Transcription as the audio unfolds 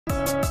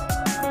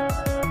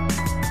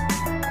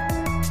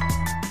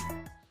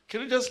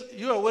Can you just,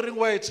 you are wearing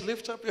white,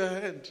 lift up your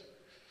hand.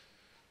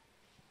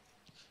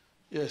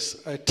 Yes,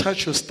 I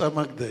touch your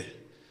stomach there.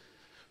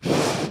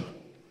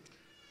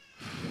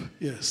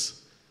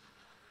 Yes.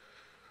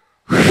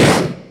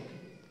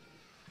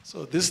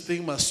 So this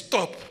thing must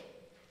stop.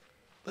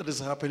 That is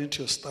happening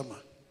to your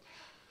stomach.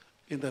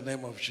 In the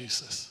name of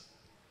Jesus.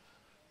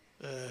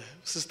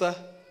 Sister,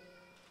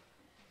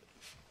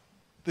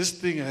 this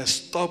thing has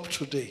stopped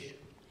today.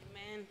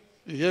 Amen.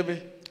 You hear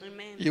me?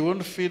 Amen. You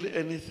won't feel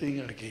anything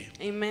again.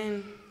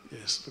 Amen.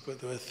 Yes, because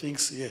there were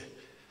things here.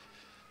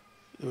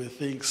 There were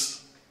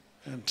things.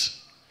 And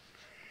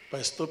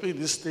by stopping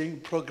this thing,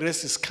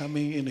 progress is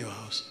coming in your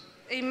house.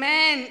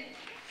 Amen.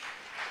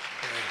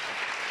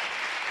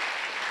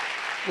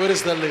 Where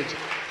is that lady?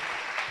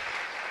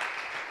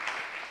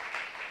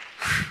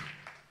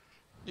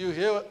 You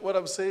hear what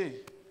I'm saying?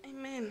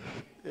 Amen.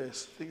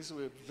 Yes, things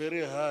were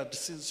very hard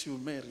since you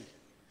married.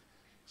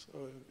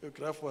 So your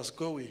graph was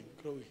growing.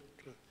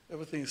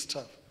 Everything is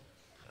tough.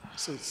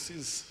 So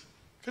it's,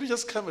 can you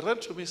just come and run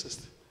to me,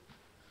 sister?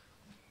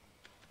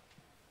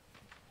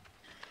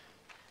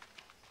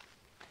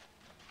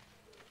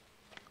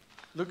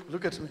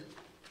 Look at me.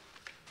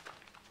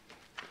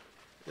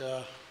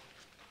 Yeah.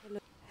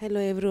 Hello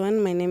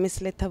everyone, my name is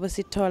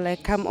Lethabositol. I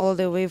come all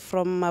the way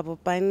from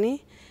Mabopane.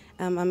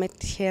 I'm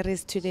at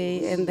Harris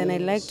today, and then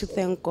I'd like to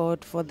thank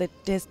God for the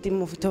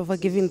testimony, for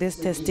giving this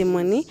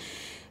testimony.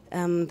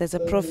 There's a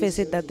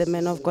prophecy that the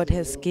man of God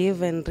has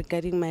given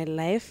regarding my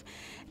life,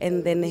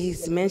 and then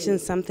he's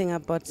mentioned something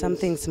about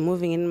something's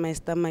moving in my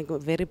stomach,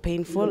 very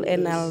painful,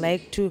 and I'd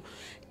like to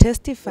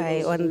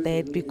testify on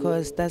that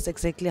because that's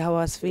exactly how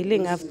I was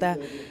feeling after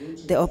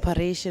the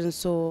operation.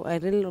 So I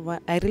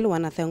really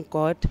want to thank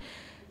God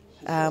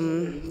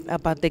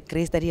about the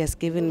grace that he has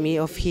given me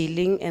of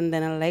healing, and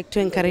then I'd like to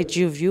encourage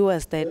you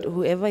viewers that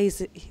whoever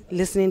is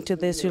listening to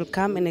this will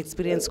come and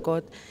experience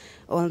God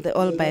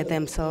all by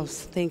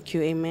themselves. Thank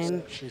you.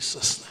 Amen.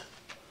 Jesus' name.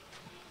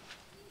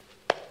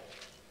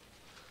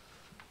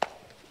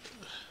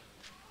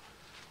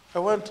 I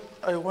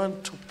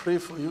want to pray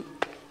for you.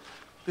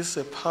 This is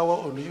a power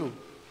on you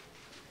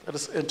that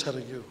is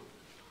entering you.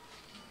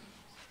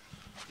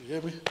 You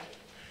hear me?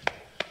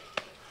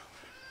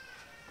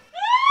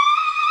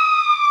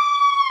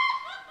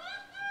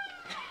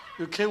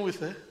 You came with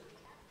her?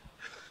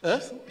 Huh?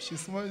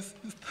 She's my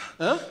sister.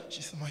 Huh?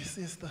 She's my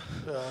sister.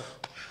 Yeah.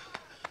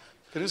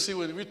 Can you see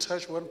when we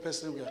touch one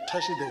person, we are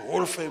touching the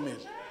whole family.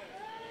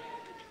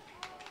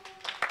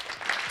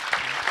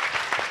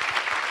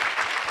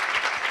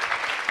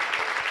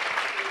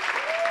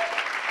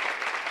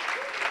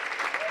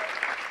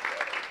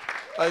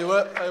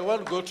 I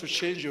want God to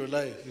change your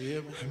life. You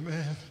hear me?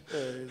 Amen.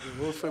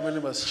 The whole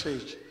family must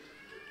change.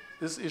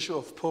 This issue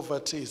of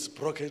poverty is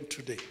broken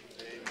today.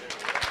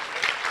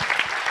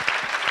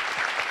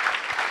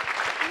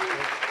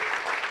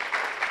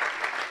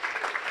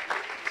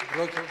 It's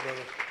broken,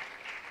 brother.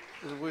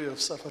 These people have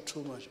suffered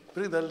too much.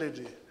 Bring that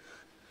lady.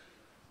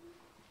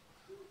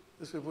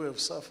 These people have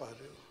suffered.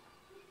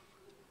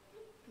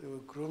 They were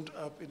groomed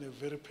up in a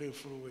very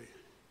painful way.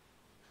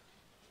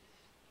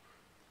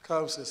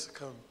 Come, sis,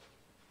 come.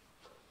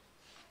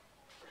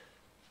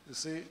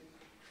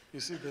 You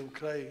see them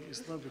crying.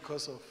 It's not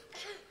because of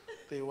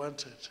they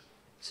wanted.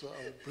 So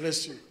I will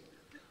bless you.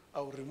 I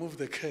will remove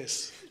the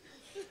curse.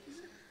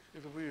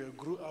 If you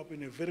grew up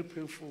in a very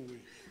painful way,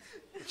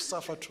 you've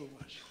suffered too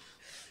much.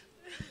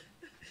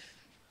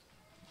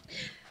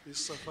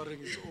 This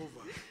suffering is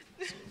over.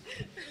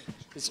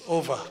 It's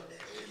over.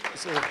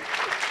 It's over.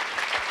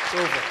 It's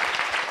over.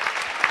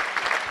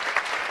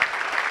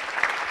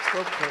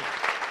 Stop crying.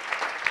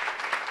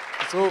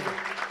 It's over.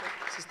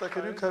 Sister,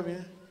 can you come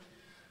here?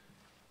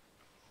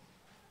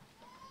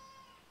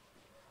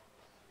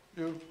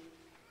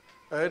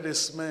 I had a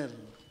smell.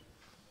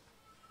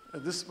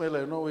 And this smell,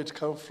 I know where it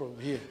comes from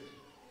here,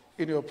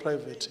 in your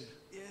private.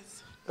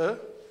 Yes. Huh?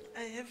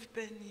 I have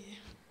been here.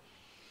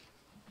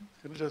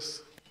 Can you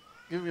just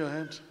give me your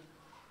hand?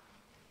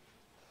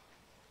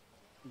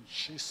 In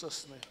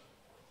Jesus' name.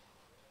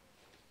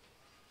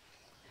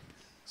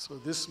 So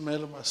this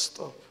smell must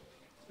stop.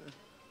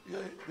 Yeah,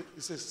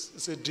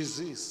 it's a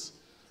disease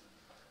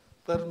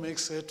that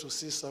makes her to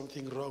see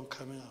something wrong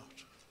coming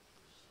out.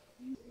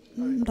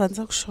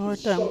 Rhandza ku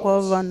xota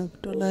hinkwavo vanhu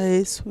vito la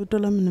Yesu, vito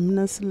la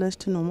mina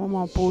Celeste noma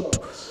Maputo.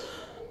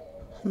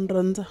 Ni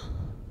rhandza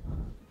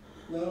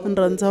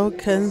ku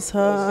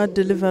khensa a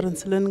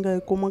deliverance leyi ni nga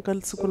yi kuma ka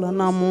siku la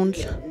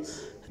namuntlha.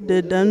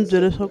 Deda ni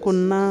byele leswaku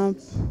ni na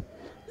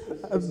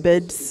a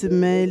bad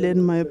smell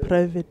in my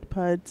private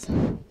parts.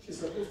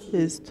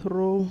 It's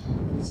true.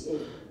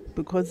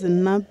 Because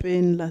in na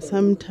pain la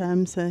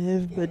sometimes I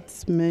have bad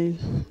smell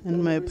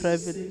in my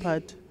private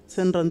part.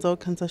 Se ni rhandza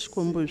ku khensa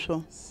Xikwembu hi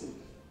swona.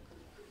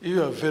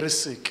 You are very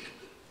sick.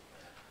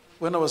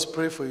 When I was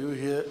praying for you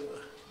here,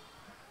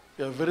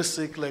 you are very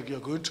sick, like you're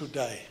going to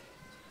die.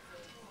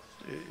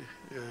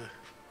 Yeah.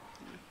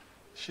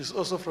 She's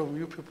also from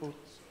you people.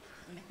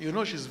 You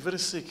know she's very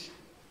sick.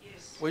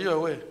 Yes. Were you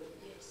aware?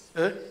 Yes.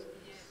 Eh? Yes.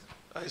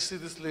 I see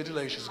this lady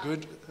like she's going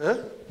to... Eh?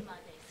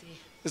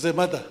 Is a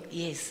mother?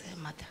 Yes,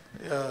 mother.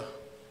 Yeah.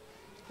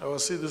 I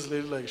was seeing this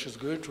lady like she's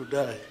going to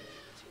die.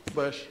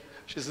 But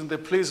she's in the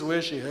place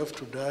where she have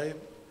to die,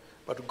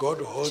 but God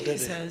hold her.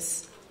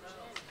 Jesus.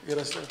 You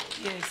understand?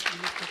 Yes,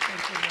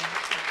 thank you, Lord.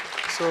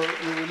 So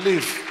you will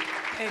live.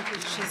 Thank you,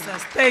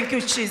 Jesus. Thank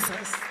you,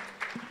 Jesus.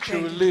 She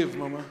will live,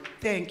 Mama.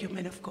 Thank you,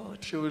 man of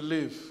God. She will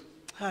live.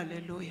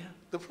 Hallelujah.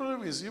 The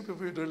problem is you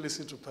people, you don't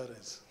listen to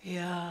parents.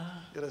 Yeah.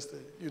 You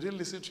understand? You didn't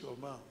listen to your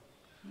mom.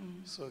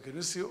 So can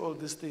you see all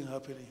this thing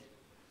happening?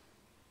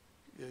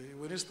 Yeah,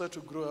 when you start to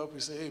grow up, you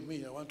say, hey,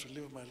 me, I want to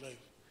live my life.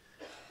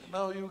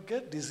 Now you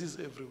get disease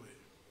everywhere.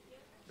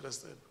 You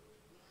understand?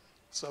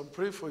 So I'm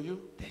praying for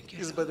you. Thank you.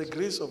 It's by the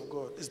grace of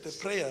God. It's the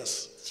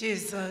prayers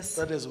Jesus.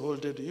 that has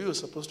holded you. You're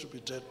supposed to be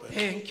dead by now.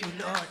 Thank you,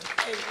 Lord.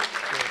 Thank you.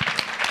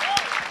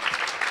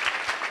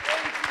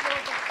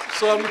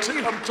 So I'm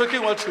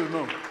talking what you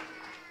know.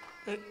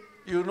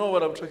 You know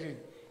what I'm talking.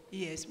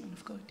 Yes, man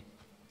of God.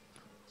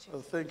 So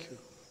thank you.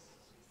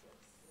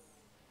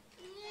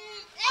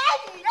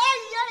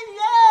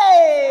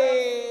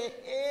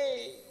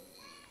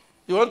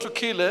 You want to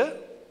kill her?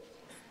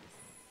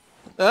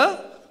 Huh?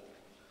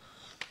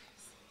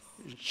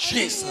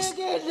 Jesus.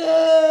 Who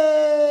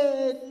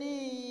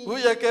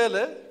you kill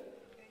her?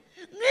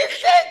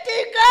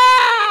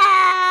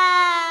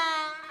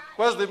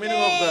 What's the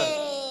meaning of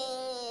that?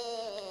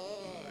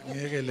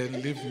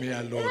 Leave me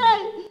alone.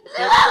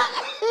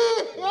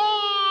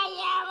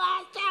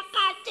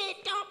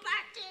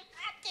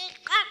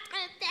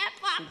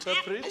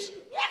 Interpret.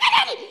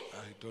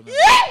 I don't know.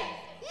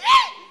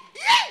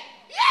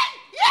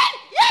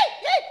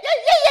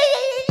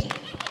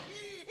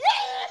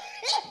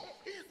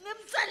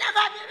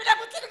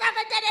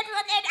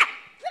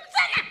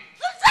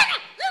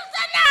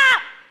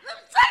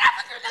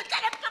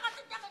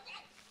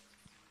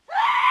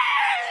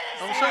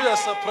 I'm sure you're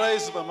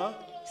surprised, Mama.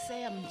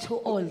 Say I'm too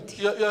old.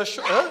 You're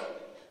sure? Huh?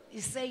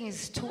 He's saying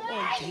he's too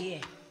old here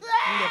in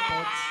the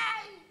body.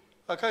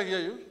 I can't hear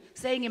you.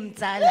 Saying him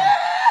Zala.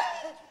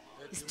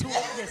 He's too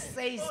old. They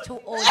say he's too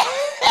old.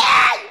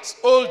 It's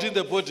old in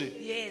the body.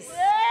 Yes.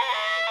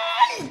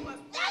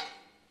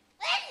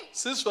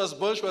 Since she was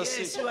born, she was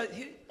Yes, sick.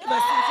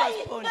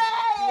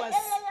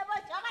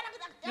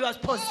 he was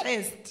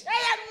possessed.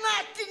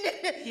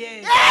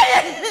 Yes.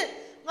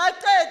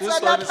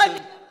 This one is a,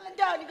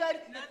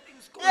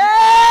 Nothing's going.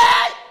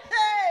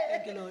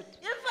 Thank you, Lord.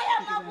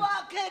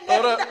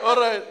 all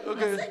right,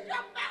 okay.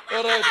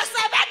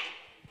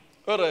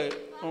 All right,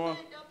 Mama.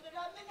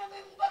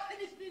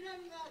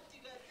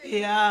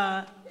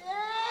 Yeah.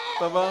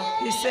 Baba.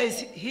 He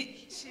says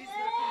she's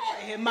helping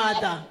by her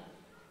mother.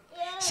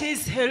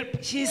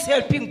 She's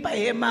helping by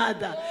her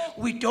mother.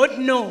 We don't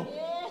know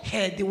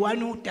her, the one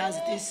who does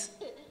this.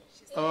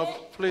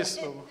 Please,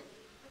 Mama.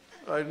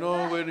 I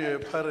know when you're a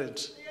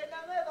parent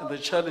and the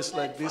child is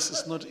like this,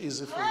 it's not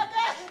easy for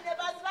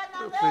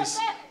you. Please,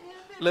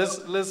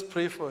 let's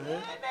pray for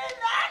her.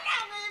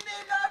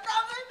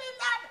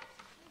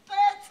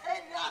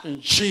 In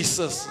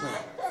Jesus' name.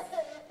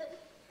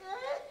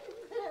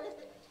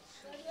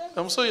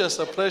 I'm so you're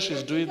surprised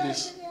she's doing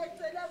this.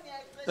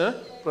 Eh,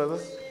 brother?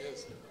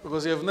 Yes.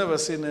 Because you have never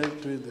seen her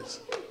doing this.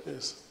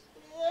 Yes.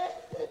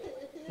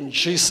 In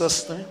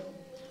Jesus' name.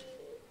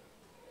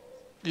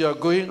 You are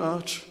going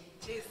out.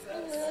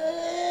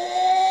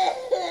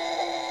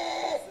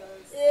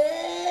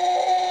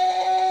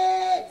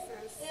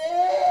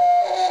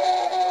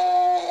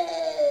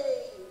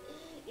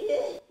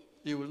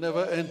 You will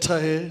never enter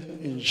here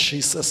in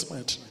Jesus'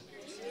 mighty name.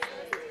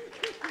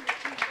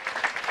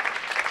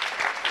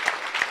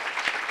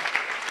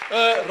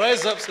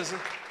 Rise up, sister.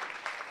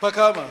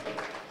 Pakama.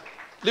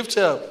 Lift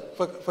her up.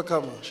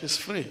 Pakama. She's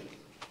free.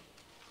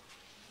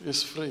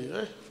 She's free.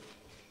 Eh?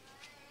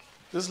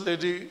 This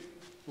lady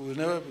will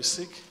never be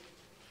sick.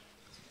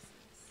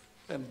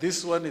 And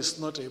this one is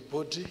not a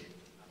body.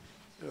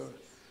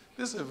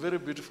 This is a very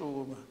beautiful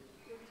woman.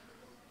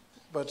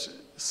 But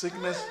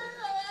sickness,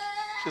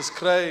 she's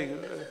crying.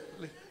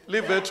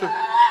 Leave her to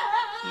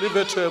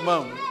her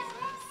mom.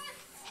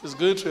 She's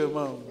going to her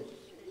mom.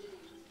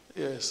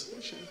 Yes.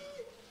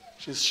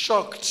 She's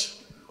shocked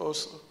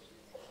also.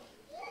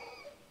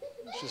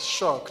 She's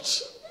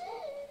shocked.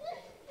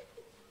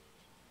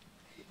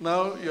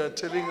 Now you are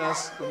telling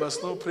us we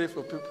must not pray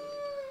for people.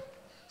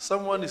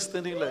 Someone is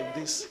standing like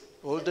this,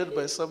 holded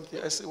by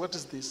something. I say, what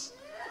is this?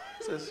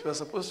 He says, you are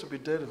supposed to be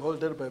dead,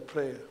 holded by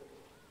prayer.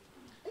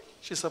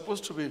 She's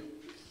supposed to be,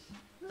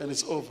 and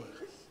it's over.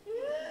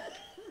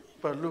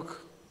 But look,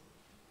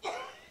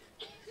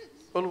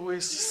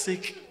 always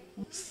sick.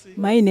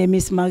 My name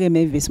is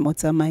Makananisa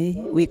Motsamai.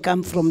 We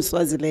come from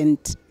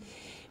Swaziland.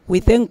 We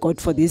thank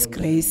God for this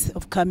grace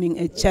of coming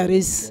at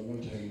Charis.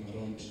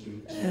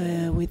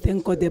 We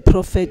thank God the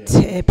prophet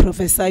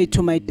prophesied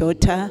to my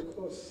daughter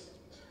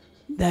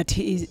that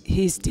he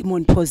is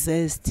demon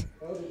possessed.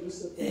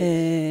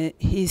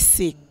 He's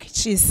sick.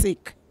 She's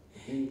sick.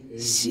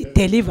 She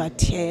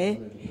delivered her.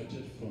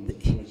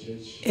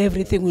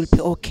 Everything will be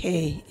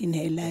okay in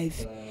her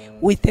life.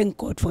 We thank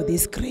God for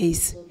this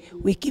grace.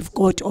 We give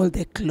God all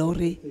the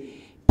glory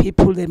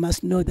people, they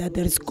must know that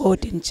there is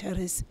God in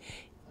Charis.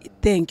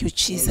 Thank you,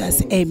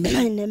 Jesus. Amen.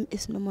 My name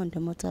is Nomonde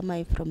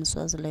Motamai from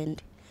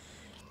Swaziland.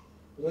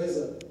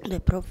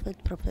 The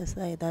prophet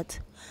prophesied that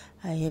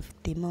I have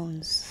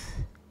demons.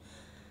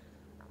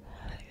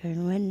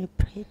 And when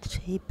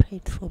he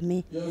prayed for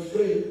me,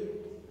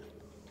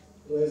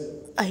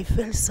 I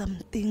felt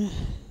something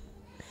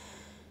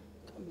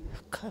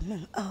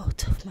coming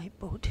out of my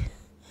body.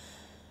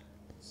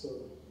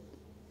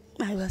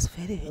 I was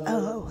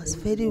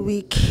very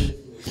weak.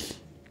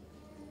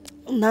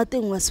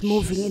 Nothing was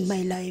moving in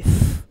my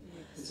life.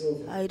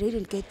 I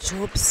didn't get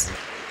jobs.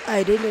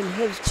 I didn't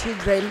have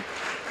children.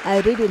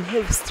 I didn't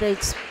have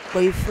straight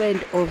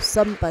boyfriend or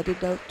somebody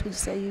that will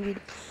say you will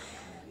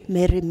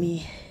marry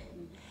me.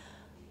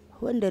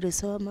 When there is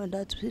someone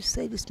that will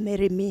say this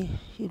marry me,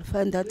 you'll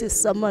find that is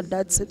someone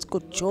that's a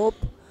good job,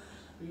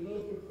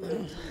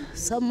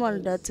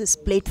 someone that is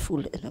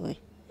playful anyway.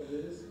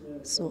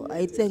 So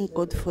I thank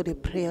God for the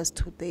prayers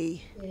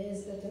today.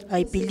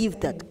 I believe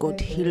that God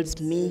heals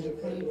me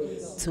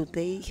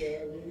today.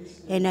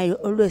 And I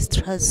always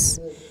trust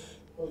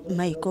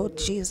my God,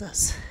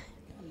 Jesus.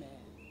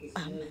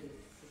 Amen.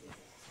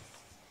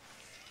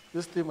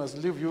 This thing must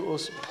leave you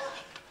also.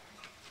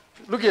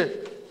 Look here.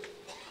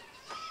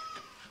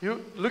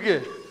 You look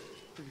here.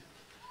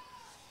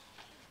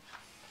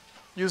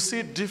 You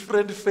see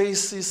different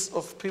faces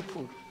of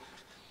people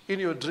in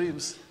your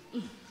dreams.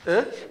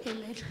 Eh?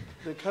 Amen.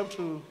 They come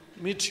to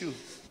meet you.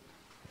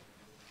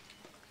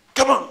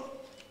 Come on.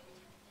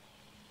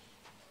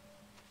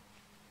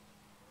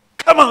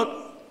 Come on.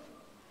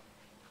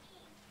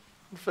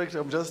 In fact,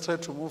 I'm just trying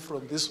to move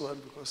from this one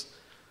because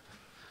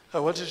I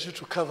wanted you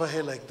to cover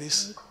her like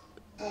this.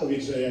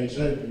 We tried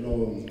to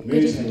know Good many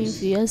evening, times.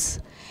 viewers.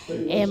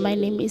 My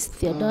name is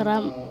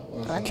Theodora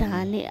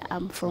Ratlahani.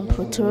 I'm from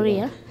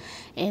Pretoria.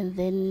 And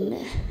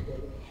then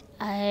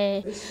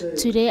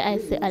today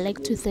I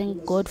like to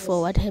thank God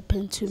for what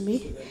happened to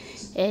me.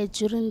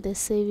 During the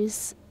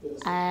service,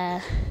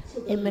 a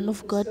man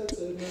of God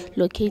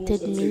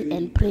located me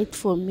and prayed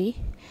for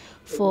me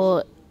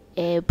for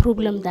a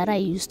problem that I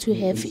used to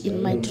have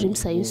in my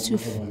dreams. I used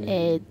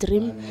to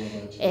dream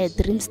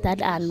dreams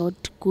that are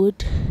not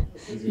good,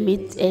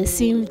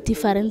 seeing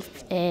different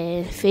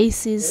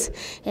faces,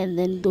 and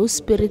then those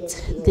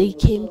spirits, they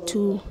came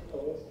to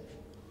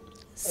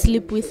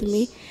sleep with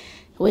me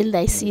when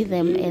I see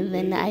them. And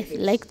then I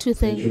like to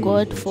thank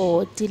God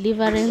for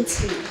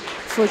deliverance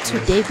for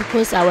today,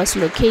 because I was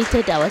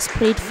located, I was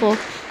prayed for.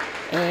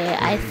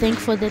 I thank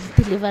for the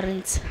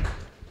deliverance.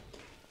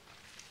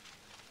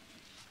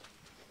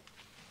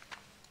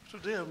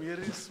 Today I'm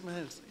hearing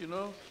smells. You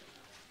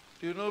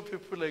know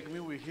people like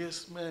me, we hear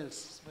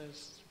smells.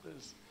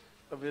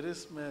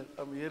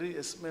 I'm hearing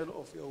a smell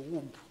of your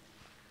womb.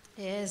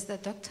 Yes, the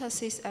doctor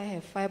says I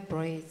have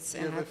fibroids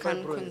You and I have a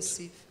can't fibroid.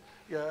 conceive.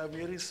 Yeah, I'm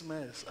hearing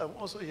smells. I'm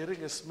also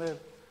hearing a smell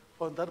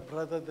on that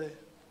brother there.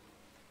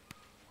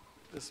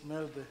 The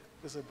smell there.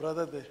 There's a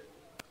brother there.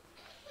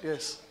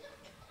 Yes.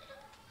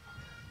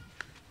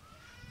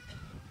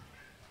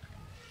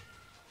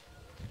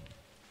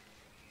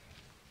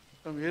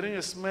 I'm hearing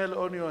a smell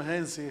on your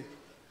hands here.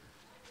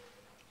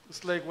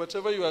 It's like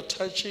whatever you are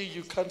touching,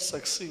 you can't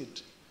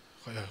succeed.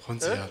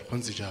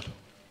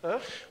 Huh?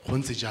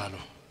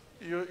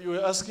 You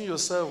were asking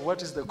yourself,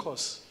 what is the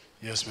cause?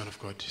 Yes, man of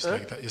God. It's Eh?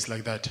 like that. It's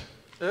like that.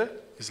 Eh?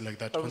 It's like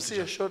that. I see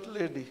a short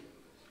lady.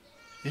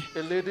 Eh?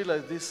 A lady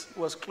like this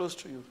was close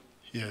to you.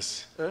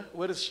 Yes. Eh?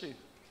 Where is she?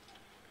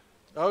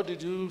 How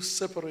did you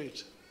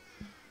separate?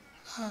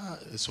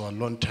 It's a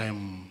long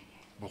time.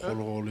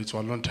 It's a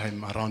long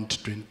time,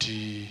 around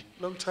 20.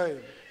 Long time.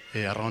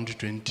 Around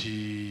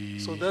 20.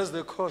 So that's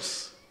the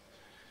cause.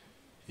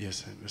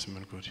 Yes, yes,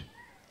 man of God.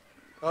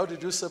 How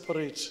did you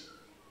separate?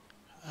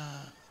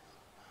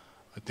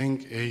 I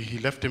think he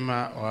left him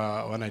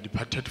when I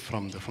departed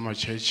from the former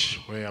church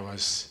where I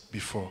was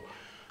before.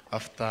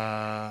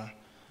 After.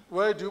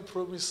 Why do you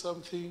promise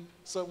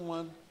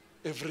someone,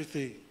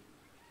 everything?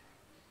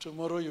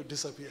 Tomorrow you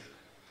disappear.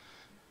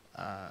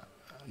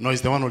 No,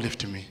 it's the one who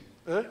left me.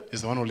 Eh?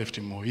 It's the one who left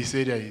him. He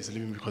said he's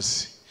leaving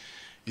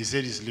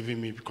he's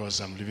leaving me because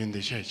I'm leaving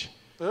the church.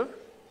 Eh?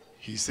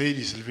 He said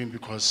he's leaving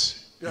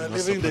because You are he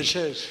was leaving the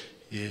supposed- church.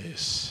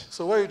 Yes.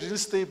 So why you didn't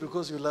stay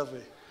because you love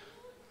her?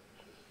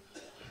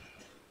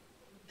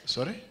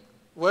 Sorry?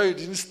 Why you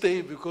didn't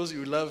stay because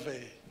you love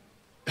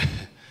her?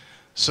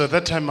 So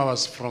that time I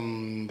was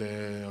from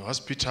the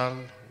hospital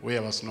where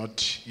I was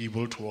not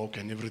able to walk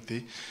and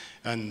everything,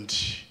 and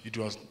I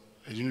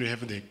didn't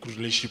have the good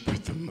relationship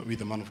with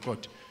the man of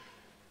God.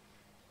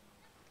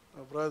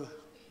 My brother.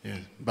 Yeah,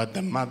 but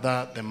the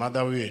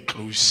mother we were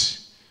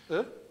close.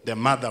 Eh? The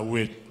mother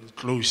we were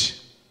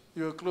close.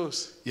 You were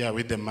close. Yeah,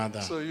 with the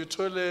mother. So you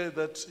told her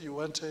that you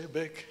want her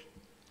back.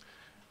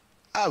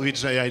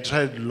 I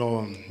tried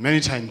many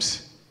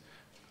times.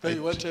 That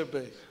you want her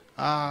back.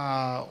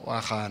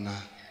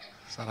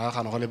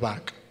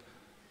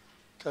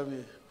 Come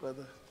here,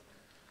 brother.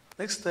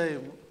 Next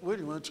time, when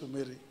you want to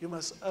marry, you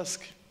must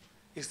ask,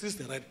 is this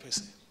the right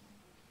person?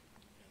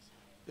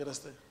 You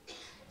understand?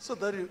 So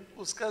that you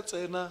uska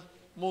tsena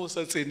mo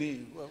sa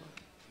tseneng.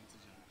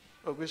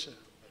 Wa kwisha.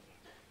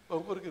 Wa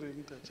go re ke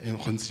reng tate? En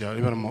khonse ja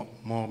e ba mo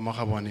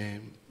ga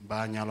bone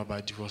ba nyalo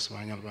ba divorce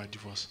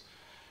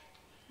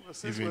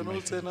Since when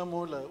o tsena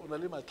mo la o na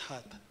le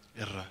mathata.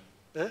 Erra.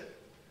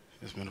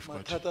 Yes, man of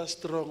God. Mathata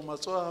strong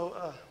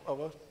matsoa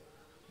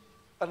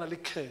a na le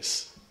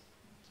curse.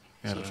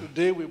 So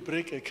today we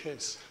break a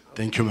curse.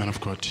 Thank you, man of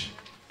God.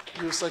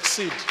 You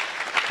succeed.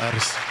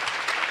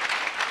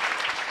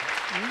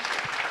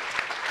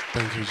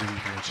 Thank you, Jimmy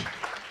God.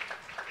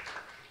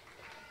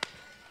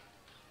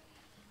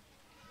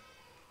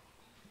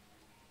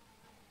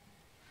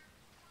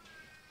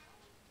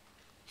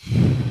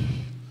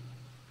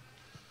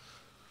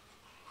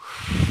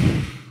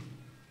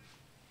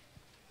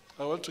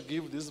 I want to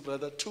give this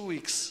brother 2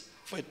 weeks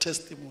for a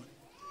testimony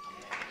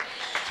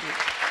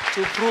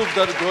to prove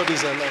that God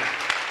is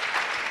alive.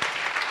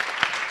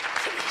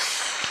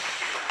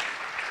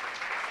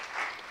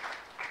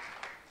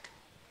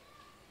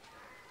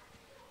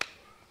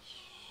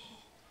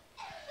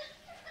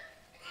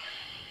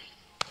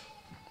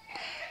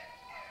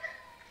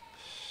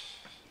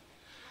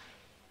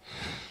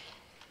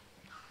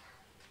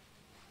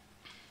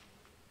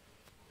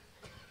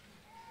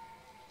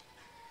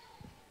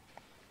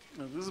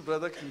 Now, this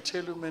brother can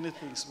tell you many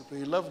things because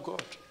he loves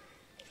God.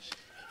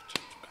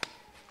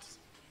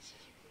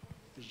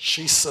 In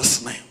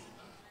Jesus' name.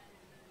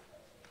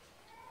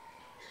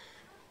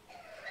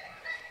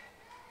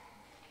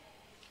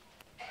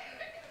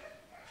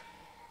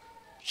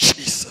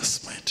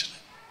 Jesus' mighty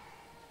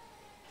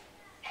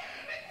name.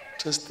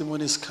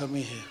 Testimony is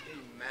coming here.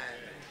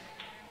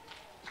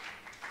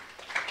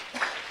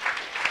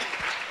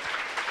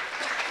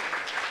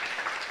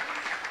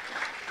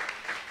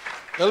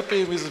 Help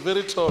him, he's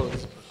very tall.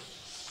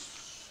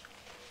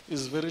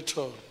 He's very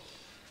tall.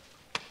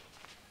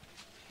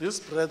 This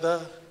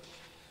brother,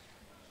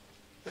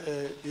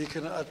 he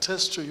can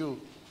attest to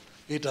you,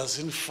 he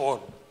doesn't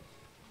fall.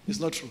 It's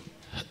not true.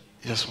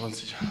 Yes,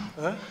 once.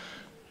 Huh?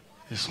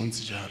 Yes,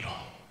 once.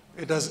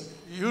 It does.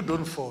 You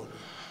don't fall.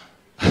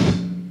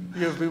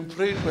 You have been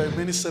prayed by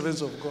many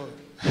servants of God.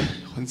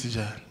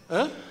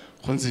 Huh?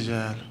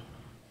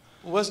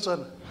 What's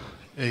Chana?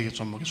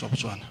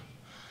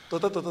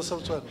 Tota sa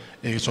Botswana.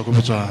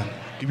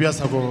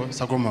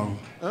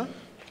 Huh?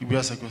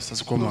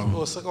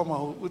 Oh,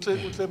 Sakomau.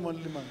 Utle mo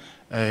le mang?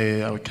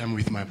 I will come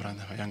with my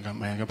brother,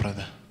 my younger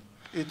brother.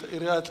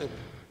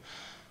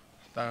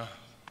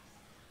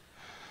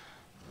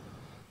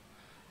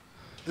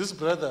 This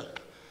brother,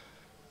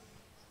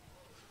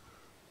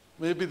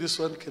 maybe this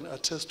one can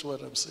attest to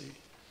what I'm saying.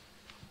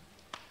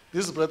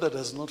 This brother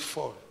does not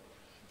fall.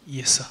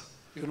 Yes, sir.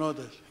 You know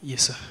that?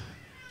 Yes, sir.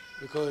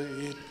 Because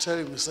he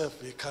tells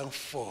himself he can't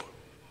fall.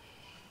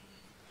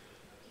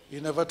 He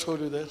never told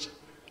you that?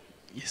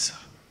 Yes, sir.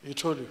 He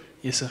told you?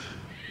 Yes, sir.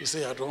 He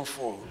said, I don't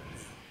fall.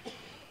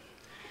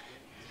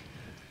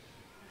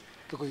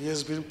 Because he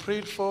has been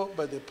prayed for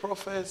by the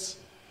prophets.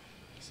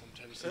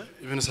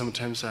 Even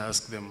sometimes I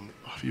ask them,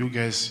 you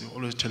guys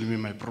always tell me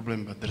my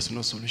problem, but there's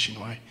no solution.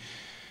 Why?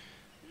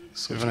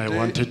 So even I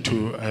wanted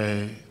to,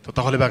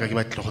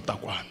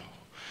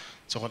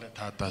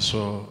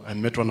 so I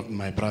met one of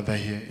my brother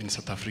here in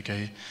South Africa,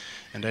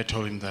 and I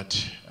told him that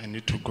I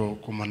need to go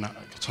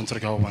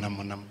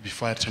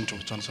before I turn to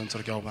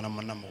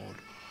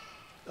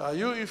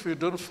you, if you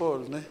don't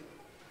fall,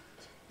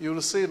 you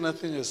will say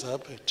nothing has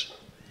happened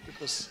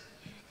because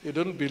you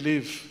don't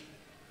believe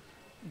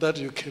that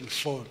you can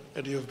fall,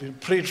 and you have been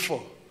prayed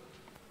for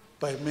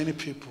by many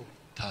people.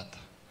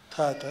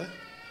 Tata.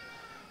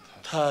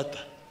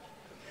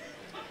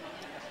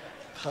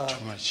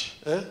 Too much.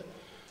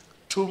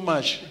 Too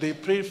much. They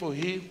prayed for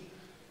him.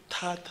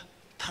 Tata.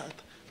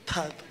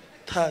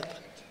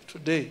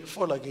 Today,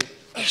 fall again.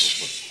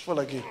 Fall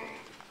again.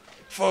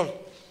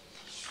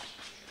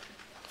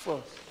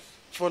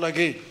 Fall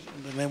again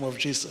in the name of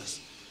Jesus.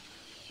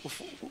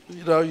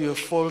 You know, you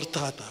fall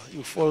Tata.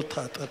 You fall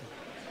Tata.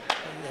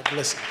 You are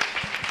blessed.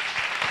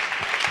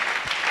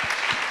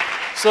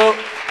 So,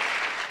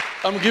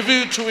 I'm giving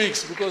you 2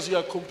 weeks because you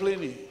are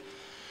complaining.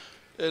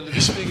 And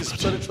this thing is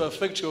starting to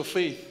affect your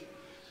faith.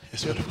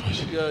 Yes, of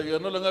course. You are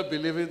no longer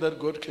believing that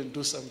God can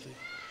do something.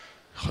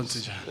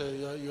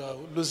 You are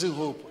losing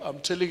hope. I'm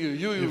telling you,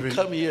 you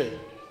come here.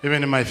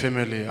 Even in my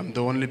family, I'm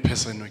the only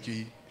person I'm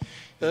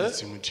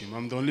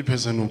the only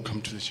person who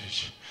come to the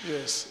church.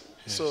 Yes.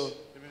 So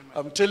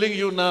I'm telling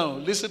you now,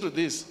 listen to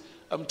this.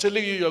 I'm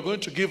telling you, you're going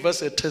to give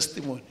us a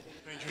testimony.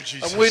 Thank you,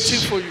 Jesus. I'm waiting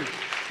for you.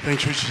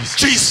 Thank you, Jesus.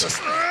 Jesus.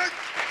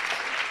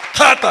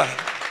 Tata.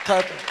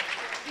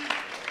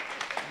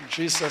 In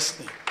Jesus'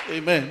 name.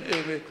 Amen.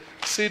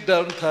 Sit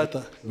down,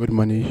 Tata. Good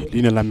morning.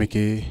 Lina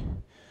Lameke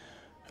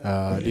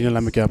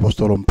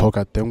Apostol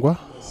Mpoka Tengwa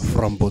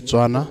from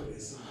Botswana,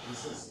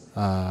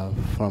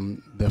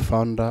 from the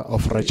founder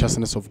of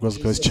Righteousness of God's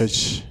Grace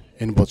Church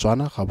in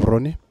Botswana,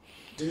 Gaborone.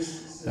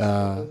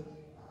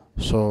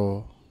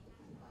 So,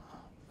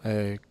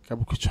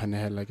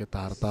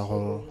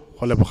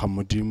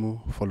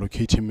 for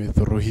locating me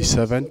through his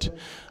servant,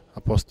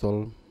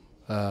 Apostle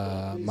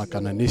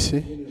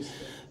Makananisa.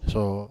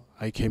 So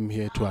I came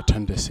here to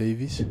attend the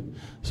service.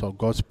 So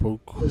God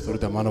spoke through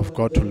the man of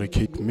God to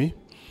locate me.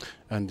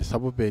 And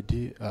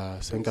Sabobedi,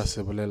 Senga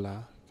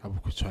Sebolela,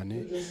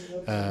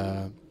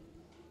 Kabukuchani,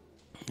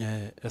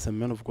 as a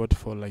man of God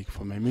for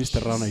my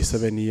ministry around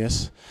 7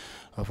 years.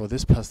 For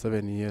this past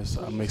 7 years,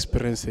 I'm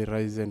experiencing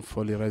rise and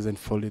fall.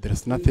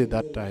 There's nothing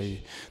that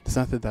I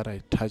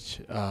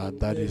touch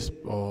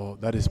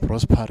that is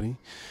prospering.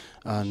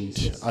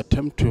 And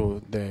attempt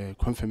to the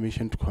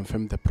confirmation to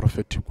confirm the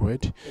prophetic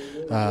word.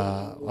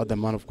 What the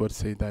man of God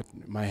said, that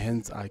my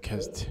hands are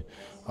cursed.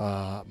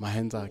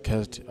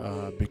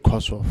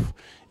 Because of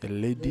a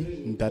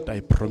lady that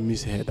I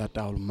promised her that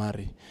I'll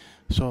marry.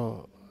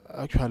 So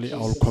actually,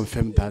 I'll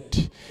confirm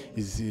that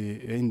is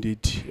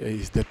indeed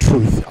is the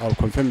truth. I'll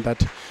confirm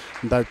that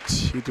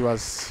it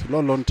was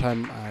long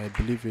time. I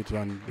believe it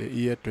was the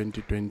year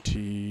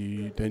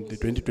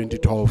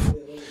 2012,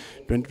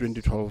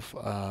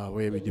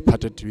 where we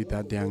departed with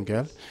that young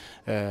girl.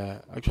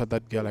 Actually,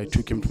 that girl, I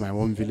took him to my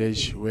home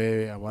village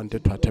where I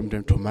wanted to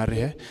attempt to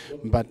marry her.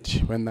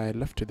 But when I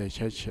left the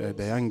church,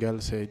 the young girl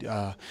said,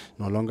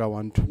 no longer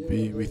want to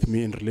be with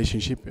me in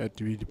relationship.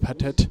 We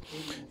departed.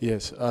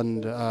 Yes,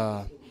 and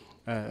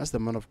as the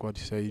man of God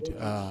said,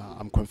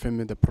 I'm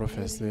confirming the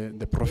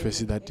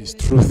prophecy that is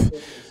truth.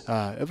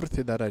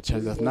 Everything that I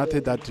charge, there's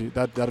nothing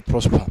that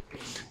prosper.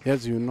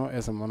 As you know,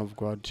 as a man of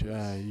God,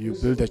 you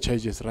build the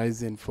churches,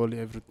 rise and fall,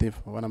 everything.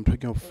 When I'm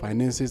talking of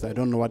finances, I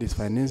don't know what is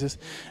finances.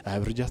 I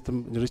have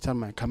registered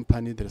my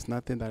company. There's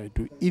nothing that I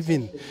do.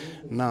 Even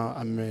now,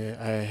 I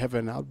have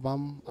an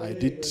album. I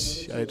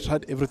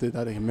tried everything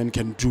that a man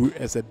can do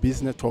as a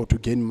business to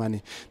gain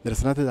money.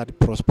 There's nothing that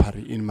prosper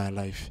in my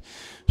life.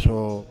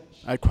 So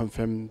I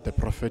confirm the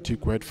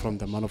prophetic word from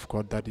the man of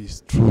God that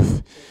is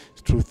truth,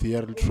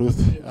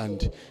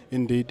 and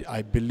indeed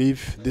I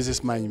believe this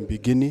is my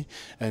beginning,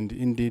 and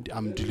indeed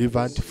I'm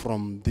delivered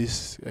from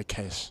this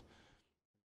curse.